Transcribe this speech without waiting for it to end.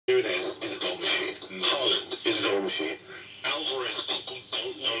Holland is a goal machine. Alvarez, people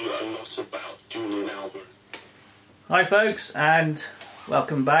don't know a lot about Julian Alvarez. Hi folks, and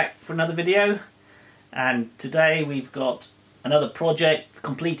welcome back for another video. And today we've got another project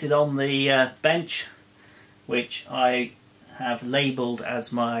completed on the bench, which I have labelled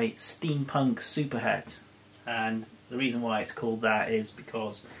as my Steampunk Superhet. And the reason why it's called that is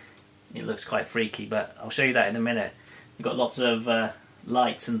because it looks quite freaky, but I'll show you that in a minute. We've got lots of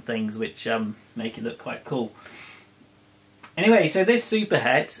lights and things which make it look quite cool. Anyway, so this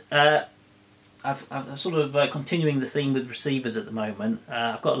Superhet, I'm sort of continuing the theme with receivers at the moment.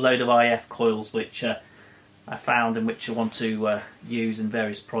 I've got a load of IF coils which I found and which I want to use in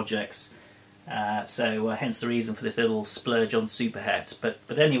various projects. So hence the reason for this little splurge on Superhet.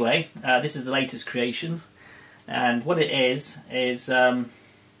 But anyway, this is the latest creation, and what it is a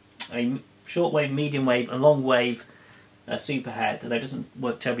shortwave, medium wave, and long wave Superhet. Though it doesn't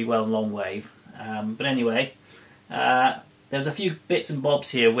work terribly well in long wave. But anyway, there's a few bits and bobs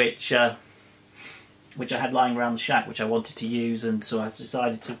here which I had lying around the shack which I wanted to use, and so I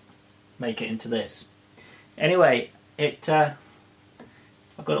decided to make it into this. Anyway, I've got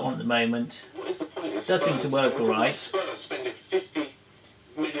it on at the moment. It does seem to work alright.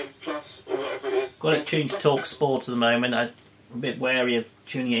 Got it tuned to Talk Sport at the moment. I'm a bit wary of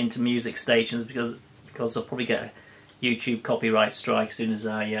tuning it into music stations because I'll probably get a YouTube copyright strike as soon as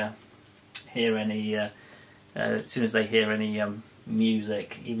I hear any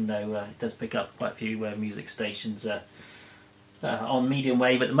music, even though it does pick up quite a few music stations on medium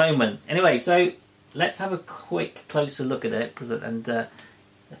wave at the moment. Anyway, so let's have a quick closer look at it,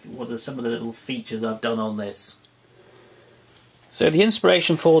 what are some of the little features I've done on this. So the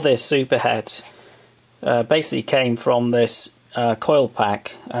inspiration for this Superhet basically came from this coil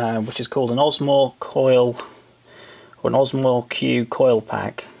pack, which is called an Osmore coil, or an Osmore Q coil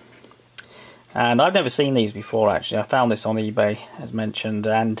pack. And I've never seen these before actually. I found this on eBay as mentioned,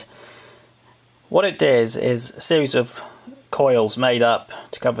 and what it is a series of coils made up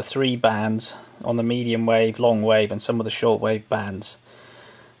to cover 3 bands on the medium wave, long wave, and some of the short wave bands.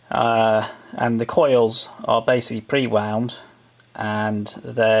 And the coils are basically pre-wound, and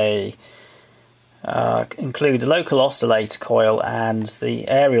they include the local oscillator coil and the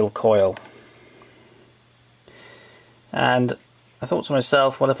aerial coil. And I thought to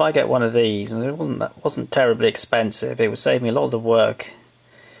myself, well, if I get one of these, and it wasn't terribly expensive, it would save me a lot of the work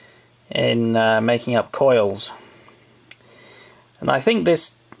in making up coils. And I think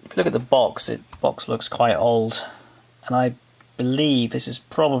this, if you look at the box, the box looks quite old, and I believe this is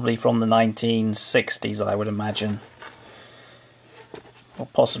probably from the 1960s, I would imagine, or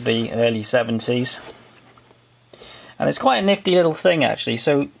possibly early 70s. And it's quite a nifty little thing actually.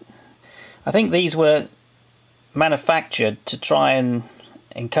 So I think these were manufactured to try and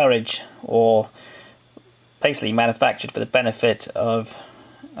encourage, or basically manufactured for the benefit of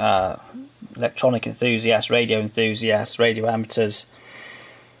electronic enthusiasts, radio amateurs,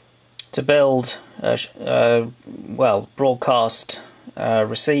 to build broadcast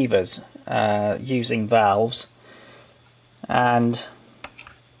receivers using valves, and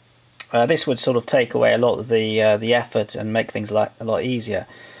this would sort of take away a lot of the effort and make things a lot easier.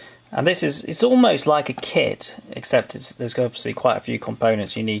 And it's almost like a kit, except there's obviously quite a few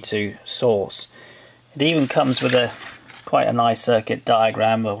components you need to source. It even comes with quite a nice circuit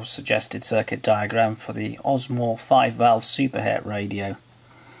diagram, or suggested circuit diagram, for the Osmore 5-valve Superhet radio.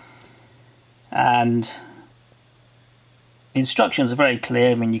 And the instructions are very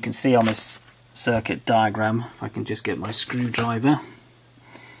clear. I mean, you can see on this circuit diagram, if I can just get my screwdriver,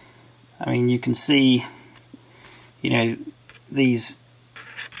 I mean, you can see, these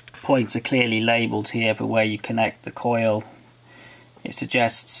points are clearly labelled here for where you connect the coil. It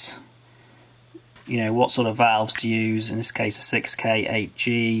suggests, what sort of valves to use, in this case a 6K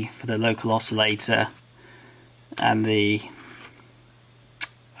 8G for the local oscillator, and the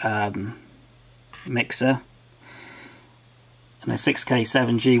mixer, and a 6K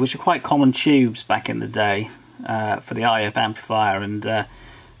 7G, which are quite common tubes back in the day for the IF amplifier, and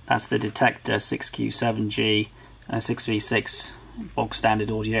that's the detector 6Q7G and a 6V6 bog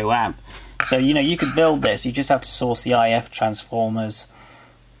standard audio amp. So you could build this. You just have to source the IF transformers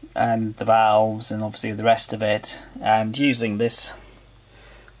and the valves and obviously the rest of it, and using this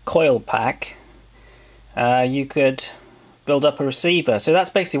coil pack you could build up a receiver. So that's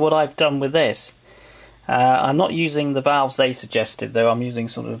basically what I've done with this. I'm not using the valves they suggested though. I'm using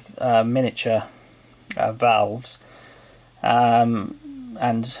sort of miniature valves,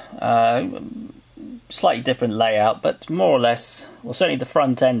 and slightly different layout, but more or less, well, certainly the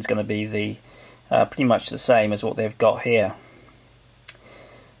front end is going to be pretty much the same as what they've got here.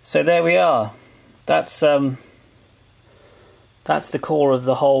 So there we are. that's the core of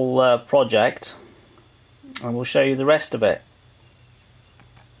the whole project, and we'll show you the rest of it.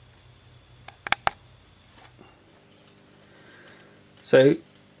 So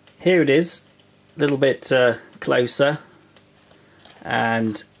here it is, a little bit closer,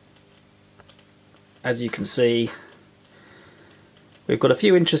 and as you can see, we've got a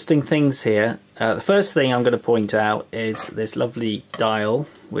few interesting things here. The first thing I'm going to point out is this lovely dial,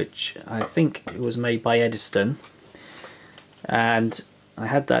 which I think it was made by Edison, and I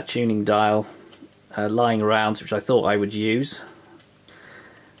had that tuning dial lying around, which I thought I would use,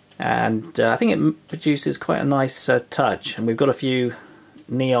 and I think it produces quite a nice touch. And we've got a few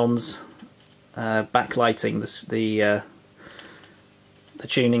neons backlighting the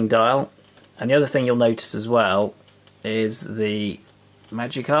tuning dial. And the other thing you'll notice as well is the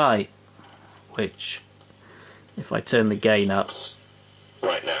magic eye, which, if I turn the gain up,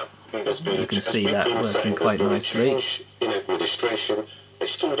 right now, you can see that working quite nicely. In administration, they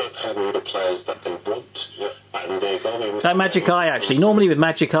still don't have all the players that they want, and they're going. That magic eye, actually, normally with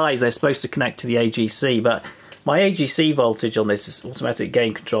magic eyes they're supposed to connect to the AGC, but my AGC voltage on this is automatic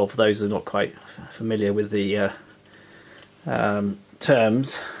gain control, for those who are not quite familiar with the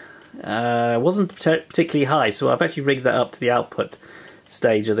terms. Wasn't particularly high, so I've actually rigged that up to the output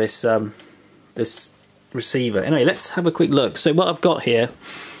stage of this this receiver. Anyway, let's have a quick look. So what I've got here,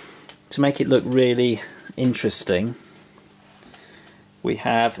 to make it look really interesting, we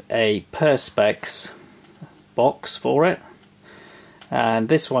have a Perspex box for it, and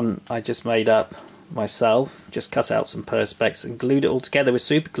this one I just made up myself. Just cut out some Perspex and glued it all together with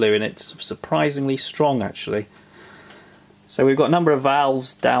super glue, and it's surprisingly strong actually. So we've got a number of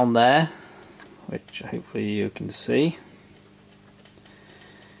valves down there, which hopefully you can see.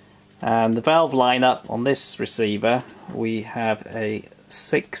 And the valve lineup on this receiver, we have a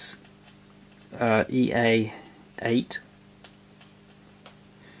 6 EA8,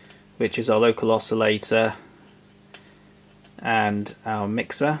 which is our local oscillator and our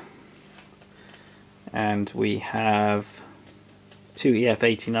mixer. And we have 2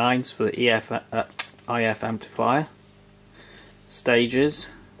 EF89s for the IF amplifier stages,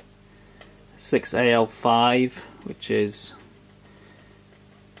 6 AL5, which is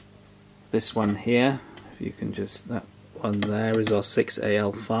this one here. If you can just, that one there is our 6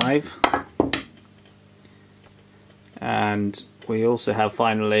 AL5. And we also have,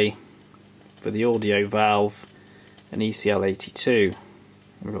 finally, for the audio valve, an ECL82.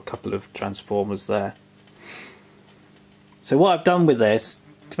 We've got a couple of transformers there. So what I've done with this,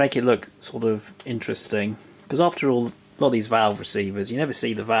 to make it look sort of interesting, because after all, a lot of these valve receivers, you never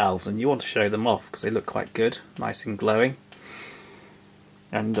see the valves, and you want to show them off because they look quite good, nice and glowing.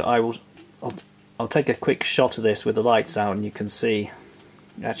 And I'll take a quick shot of this with the lights out, and you can see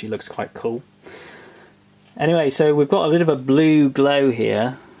it actually looks quite cool. Anyway, so we've got a bit of a blue glow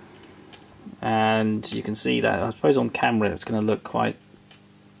here, and you can see that. I suppose on camera it's going to look quite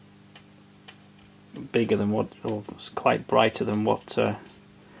bigger than what, or quite brighter than what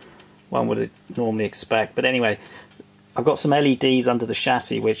one would normally expect. But anyway, I've got some LEDs under the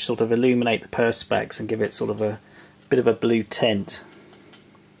chassis which sort of illuminate the Perspex and give it sort of a bit of a blue tint,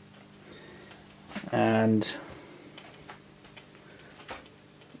 and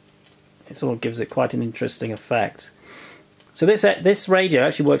it sort of gives it quite an interesting effect. So this radio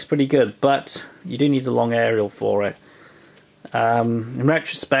actually works pretty good, but you do need a long aerial for it. In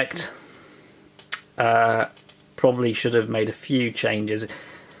retrospect, probably should have made a few changes.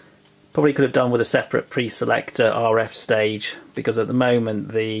 Probably could have done with a separate pre-selector RF stage, because at the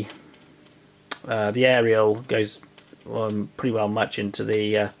moment the aerial goes pretty well much into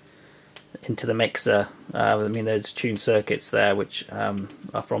the mixer. I mean, there's tuned circuits there which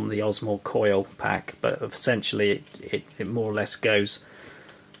are from the Osmo coil pack, but essentially it more or less goes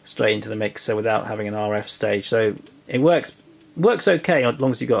straight into the mixer without having an RF stage. So it works okay as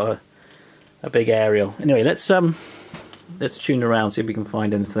long as you've got a big aerial. Anyway, let's tune around, see if we can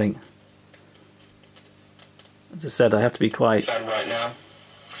find anything. As I said, I have to be quite. Right now.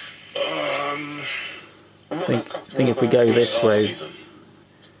 I think if we go this way,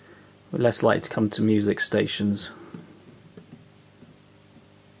 we're less likely to come to music stations.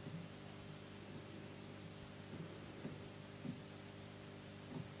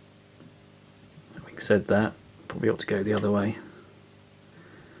 Having said that, probably ought to go the other way.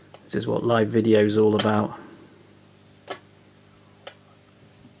 This is what live video is all about.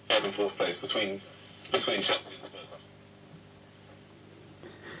 Third and fourth place between Chelsea and Spurs.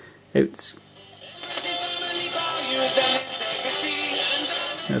 It's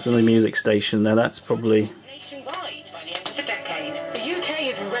There's another music station there. That's probably. Nationwide by the end of the decade, the UK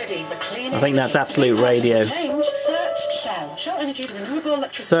is I think that's absolute radio.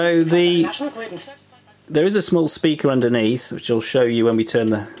 So there is a small speaker underneath, which I'll show you when we turn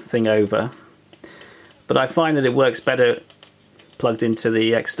the thing over. But I find that it works better plugged into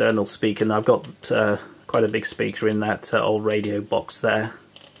the external speaker, and I've got quite a big speaker in that old radio box there.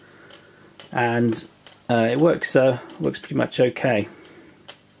 And it works pretty much okay.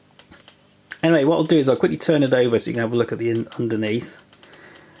 Anyway, what I'll do is I'll quickly turn it over so you can have a look at the underneath,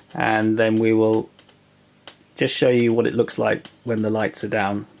 and then we will just show you what it looks like when the lights are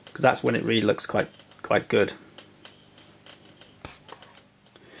down, because that's when it really looks quite good.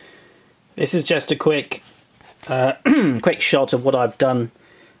 This is just a quick quick shot of what I've done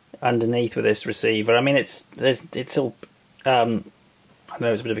underneath with this receiver. I mean, it's all I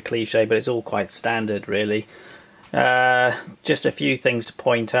know it's a bit of a cliche, but it's all quite standard, really. Just a few things to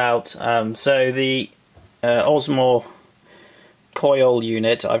point out. So the Osmo coil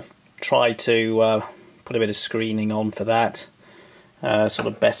unit, I've tried to put a bit of screening on for that, sort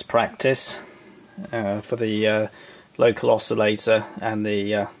of best practice for the local oscillator and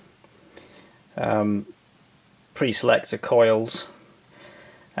the pre-selector coils.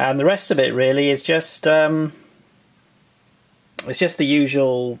 And the rest of it really is just it's just the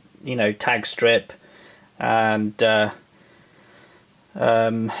usual, you know, tag strip and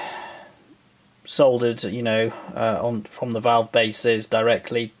soldered, you know, on from the valve bases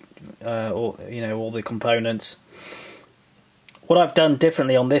directly, or you know, all the components. What I've done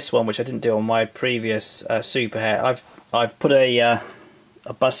differently on this one, which I didn't do on my previous Superhet, I've put a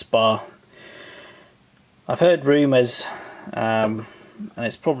bus bar. I've heard rumours, and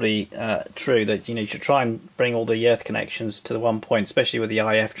it's probably true, that you should try and bring all the earth connections to the one point, especially with the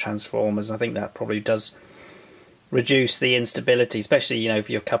IF transformers. I think that probably does reduce the instability, especially if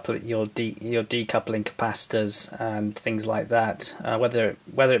you're decoupling capacitors and things like that.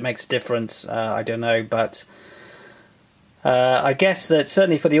 Whether it makes a difference, I don't know, but I guess that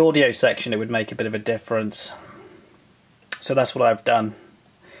certainly for the audio section it would make a bit of a difference. So that's what I've done.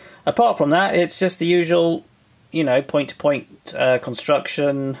 Apart from that, it's just the usual, point-to-point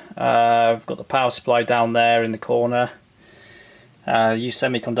construction. I've got the power supply down there in the corner. Use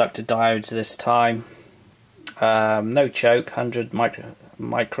semiconductor diodes this time. No choke, 100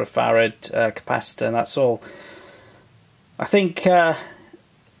 microfarad capacitor, and that's all. I think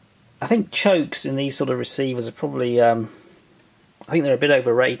chokes in these sort of receivers are probably, I think they're a bit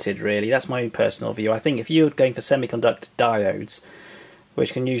overrated, really. That's my own personal view. I think if you're going for semiconductor diodes,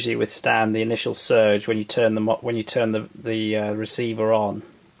 which can usually withstand the initial surge when you turn the receiver on,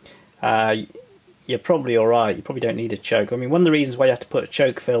 you're probably all right. You probably don't need a choke. I mean, one of the reasons why you have to put a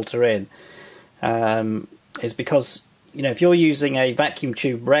choke filter in is because if you're using a vacuum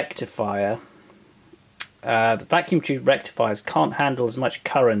tube rectifier, the vacuum tube rectifiers can't handle as much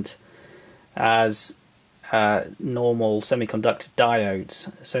current as normal semiconductor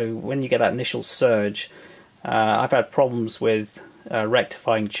diodes. So when you get that initial surge, I've had problems with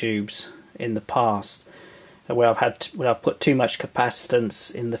rectifying tubes in the past where I've put too much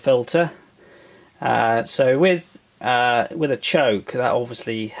capacitance in the filter. So with a choke, that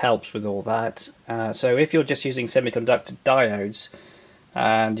obviously helps with all that. So if you're just using semiconductor diodes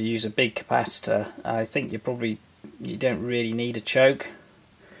and you use a big capacitor, I think you don't really need a choke.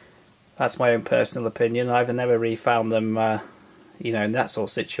 That's my own personal opinion. I've never really found them, in that sort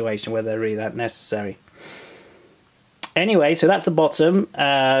of situation where they're really that necessary. Anyway, so that's the bottom.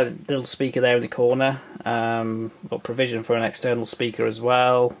 Little speaker there in the corner. Got provision for an external speaker as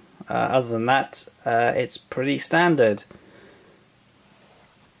well. Other than that, it's pretty standard.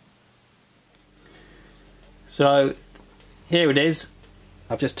 So here it is.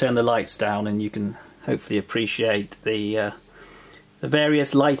 I've just turned the lights down, and you can hopefully appreciate the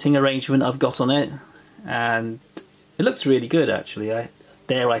various lighting arrangement I've got on it, and it looks really good, actually.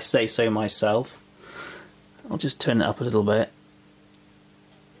 Dare I say so myself. I'll just turn it up a little bit.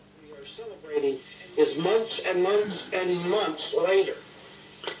 We are celebrating is months and months and months later.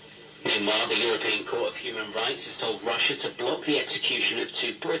 Meanwhile, the European Court of Human Rights has told Russia to block the execution of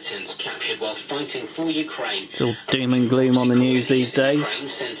 2 Britons captured while fighting for Ukraine. It's all doom and gloom on the news these days. Ukraine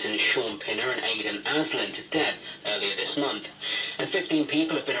sentenced Sean Pinner and Aidan Aslan to death earlier this month. And 15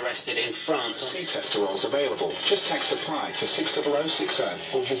 people have been arrested in France. Tester rolls available. Just text supply to 60060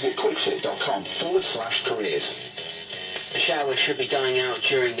 or visit quickfit.com/careers. The showers should be dying out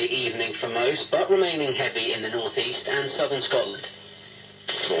during the evening for most, but remaining heavy in the northeast and southern Scotland.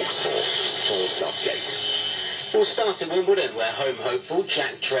 Full update. We'll start at Wimbledon, where home hopeful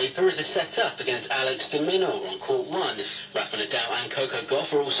Jack Draper is a set-up against Alex de Minaur on court 1. Rafa Nadal and Coco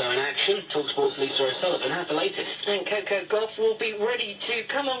Gauff are also in action. TalkSport's Lisa O'Sullivan has the latest. And Coco Gauff will be ready to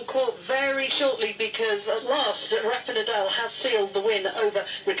come on court very shortly, because at last Rafa Nadal has sealed the win over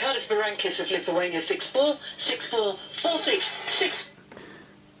Ricardis Berankis of Lithuania 6-4, 6-4, 4-6, 6.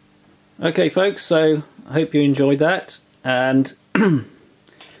 Okay folks, so I hope you enjoyed that, and it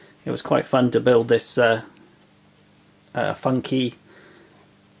was quite fun to build this funky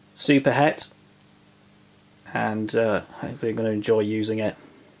Superhet, and hopefully you're going to enjoy using it.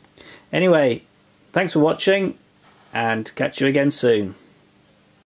 Anyway, thanks for watching, and catch you again soon.